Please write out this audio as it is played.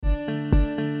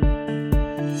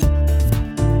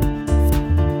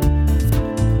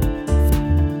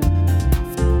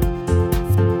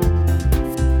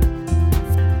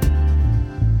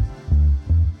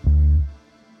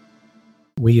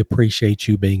appreciate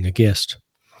you being a guest.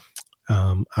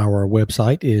 Our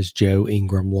website is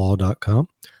joeingramlaw.com.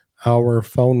 Our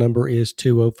phone number is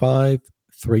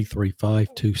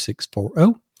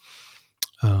 205-335-2640.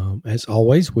 As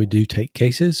always, we do take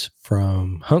cases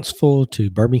from Huntsville to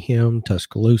Birmingham,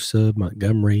 Tuscaloosa,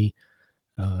 Montgomery,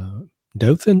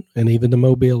 Dothan, and even the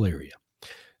Mobile area.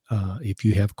 If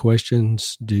you have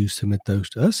questions, do submit those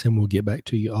to us, and we'll get back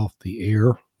to you off the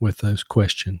air with those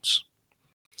questions.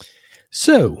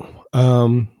 So,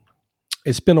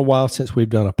 it's been a while since we've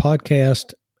done a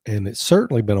podcast, and it's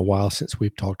certainly been a while since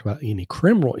we've talked about any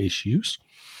criminal issues.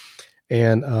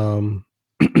 And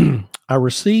I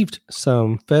received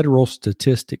some federal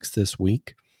statistics this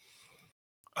week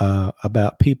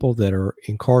about people that are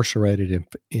incarcerated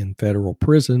in federal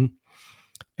prison,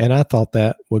 and I thought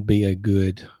that would be a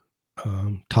good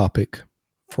topic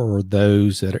for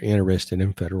those that are interested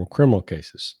in federal criminal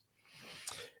cases.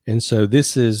 And so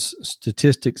this is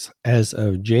statistics as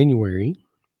of January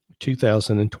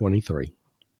 2023.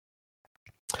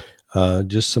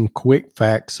 Just some quick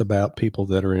facts about people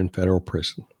that are in federal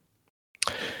prison.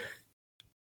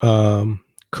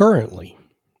 Currently,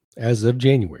 as of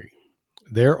January,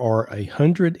 there are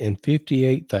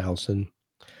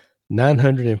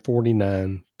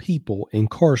 158,949 people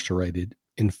incarcerated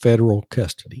in federal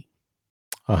custody.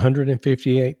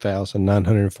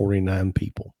 158,949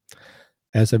 people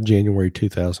as of January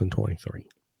 2023.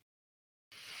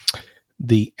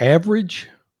 The average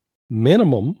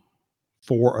minimum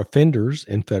for offenders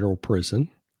in federal prison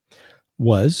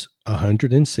was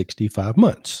 165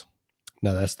 months.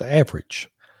 Now, that's the average.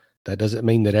 That doesn't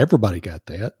mean that everybody got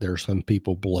that. There are some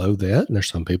people below that, and there's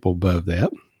some people above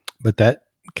that. But that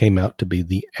came out to be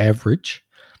the average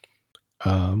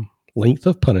length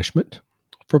of punishment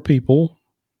for people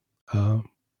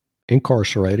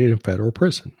incarcerated in federal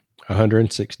prison,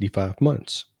 165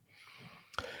 months.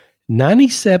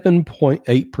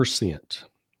 97.8%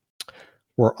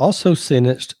 were also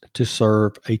sentenced to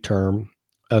serve a term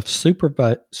of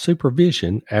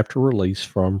supervision after release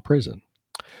from prison.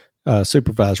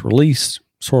 Supervised release,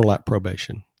 sort of like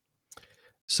probation.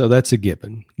 So that's a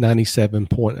given,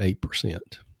 97.8%.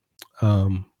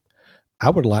 I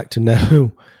would like to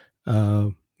know,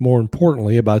 more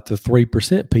importantly, about the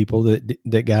 3% people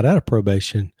that got out of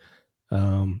probation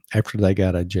after they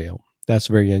got out of jail. That's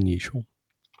very unusual.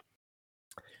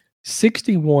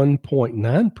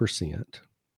 61.9%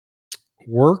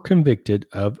 were convicted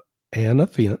of an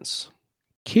offense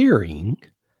carrying,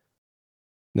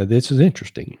 now this is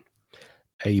interesting,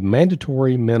 a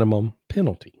mandatory minimum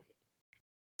penalty.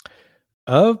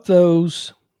 Of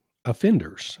those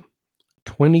offenders,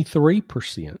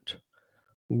 23%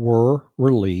 were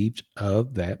relieved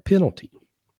of that penalty.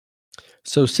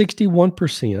 So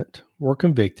 61% were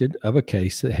convicted of a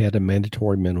case that had a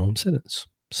mandatory minimum sentence,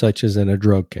 such as in a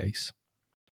drug case.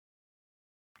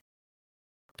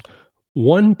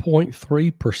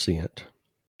 1.3%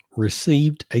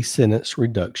 received a sentence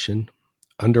reduction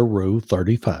under Rule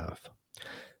 35.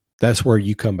 That's where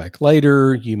you come back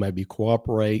later, you maybe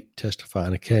cooperate, testify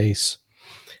in a case,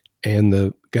 and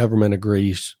the government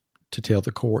agrees to tell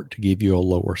the court to give you a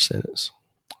lower sentence.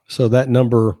 So that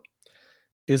number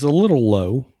is a little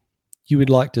low. You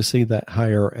would like to see that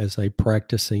higher as a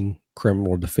practicing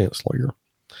criminal defense lawyer.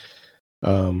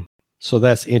 So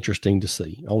that's interesting to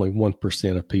see. Only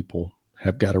 1% of people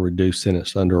have got a reduced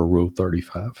sentence under a Rule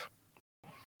 35.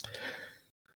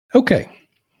 Okay.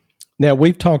 Now,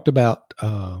 we've talked about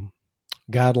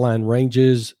guideline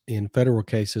ranges in federal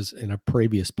cases in a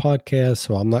previous podcast,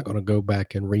 so I'm not going to go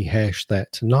back and rehash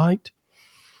that tonight.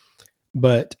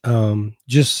 But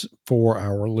just for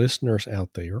our listeners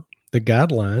out there, the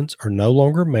guidelines are no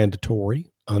longer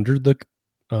mandatory under the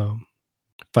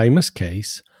famous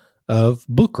case of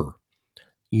Booker,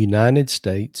 United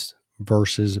States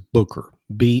versus Booker,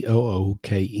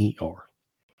 Booker.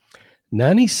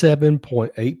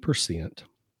 97.8%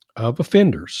 of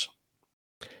offenders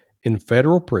in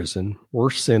federal prison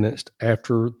were sentenced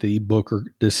after the Booker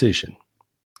decision,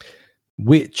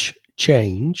 which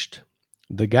changed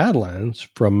the guidelines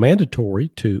from mandatory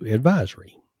to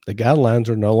advisory. The guidelines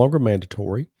are no longer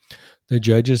mandatory. The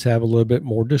judges have a little bit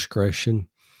more discretion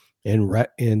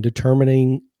in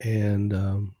determining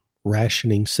and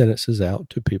rationing sentences out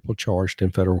to people charged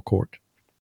in federal court.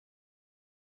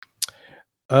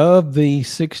 Of the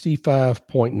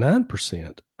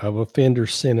 65.9% of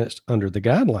offenders sentenced under the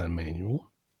guideline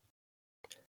manual,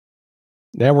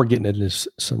 now we're getting into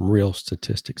some real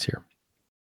statistics here.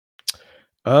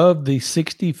 Of the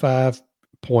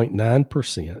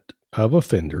 65.9% of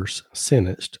offenders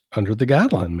sentenced under the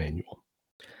guideline manual,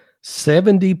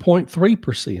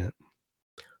 70.3%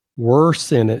 were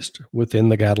sentenced within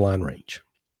the guideline range.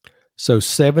 So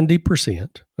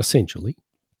 70%, essentially,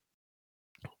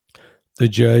 the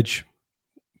judge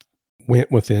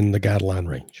went within the guideline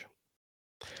range.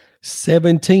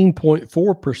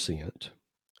 17.4%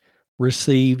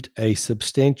 received a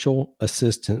substantial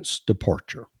assistance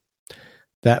departure.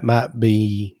 That might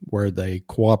be where they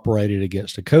cooperated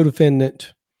against a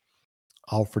co-defendant,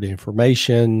 offered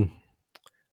information,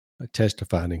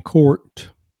 testified in court,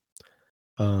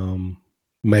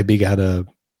 maybe got a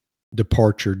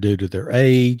departure due to their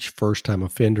age, first-time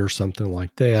offender, something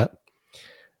like that.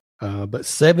 But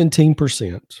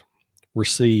 17%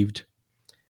 received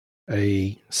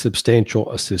a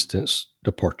substantial assistance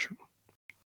departure.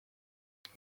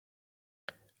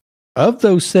 Of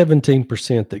those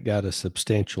 17% that got a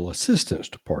substantial assistance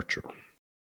departure,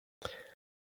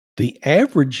 the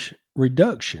average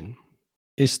reduction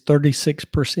is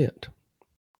 36%.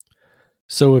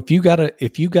 So if you got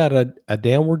a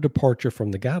downward departure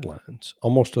from the guidelines,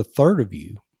 almost a third of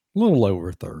you, a little over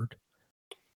a third,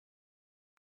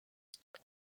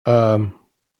 got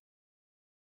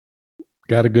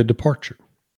a good departure.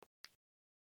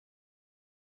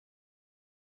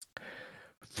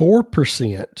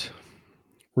 4%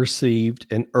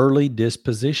 received an early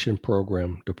disposition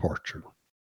program departure.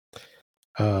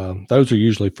 Those are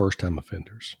usually first-time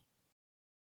offenders.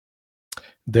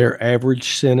 Their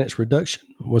average sentence reduction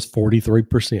was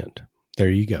 43%.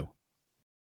 There you go.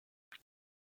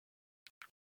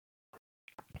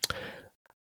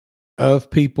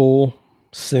 Of people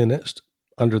sentenced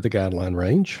under the guideline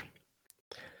range,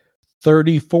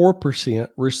 34%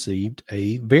 received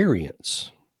a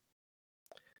variance.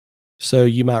 So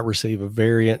you might receive a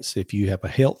variance if you have a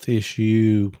health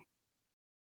issue,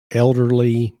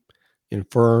 elderly,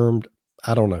 infirmed,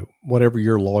 I don't know, whatever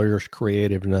your lawyer's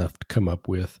creative enough to come up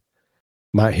with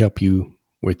might help you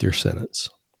with your sentence.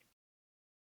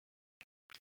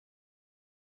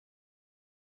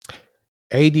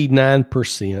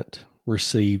 89%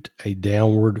 received a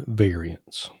downward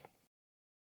variance.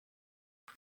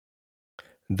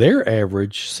 Their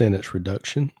average sentence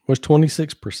reduction was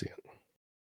 26%.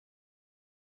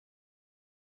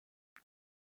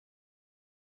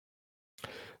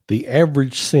 The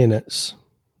average sentence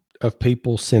of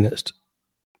people sentenced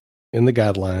in the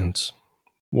guidelines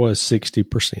was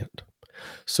 60%.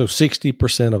 So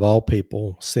 60% of all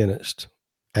people sentenced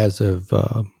as of,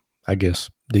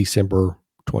 December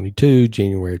 22,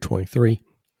 January 23,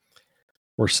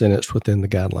 were sentenced within the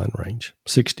guideline range,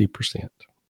 60%.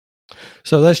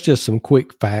 So that's just some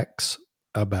quick facts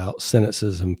about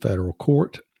sentences in federal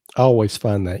court. I always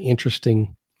find that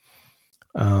interesting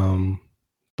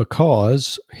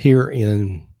because here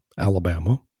in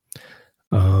Alabama,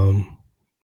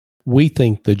 we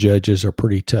think the judges are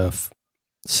pretty tough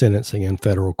sentencing in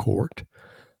federal court.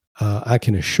 I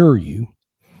can assure you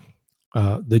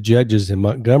the judges in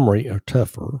Montgomery are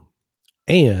tougher,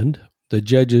 and the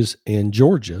judges in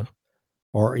Georgia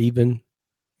are even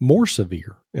more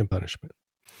severe in punishment.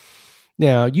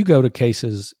 Now, you go to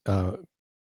cases,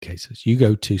 you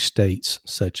go to states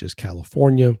such as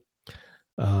California,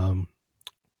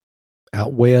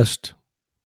 out west,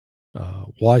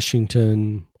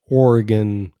 Washington,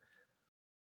 Oregon,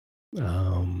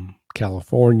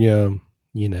 California,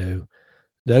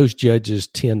 those judges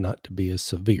tend not to be as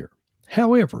severe.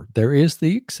 However, there is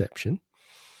the exception,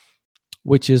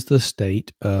 which is the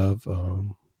state of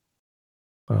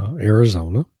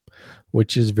Arizona,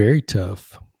 which is very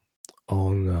tough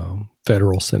on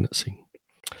federal sentencing.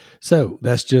 So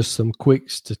that's just some quick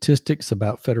statistics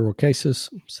about federal cases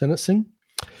sentencing.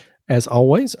 As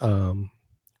always,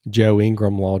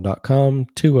 joeingramlaw.com,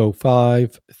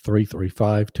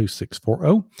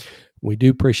 205-335-2640. We do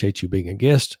appreciate you being a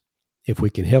guest. If we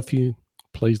can help you,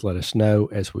 please let us know.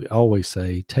 As we always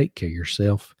say, take care of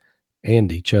yourself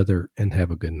and each other, and have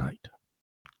a good night.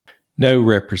 No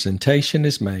representation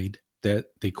is made that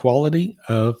the quality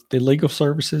of the legal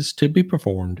services to be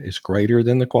performed is greater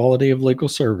than the quality of legal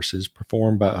services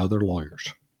performed by other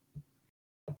lawyers.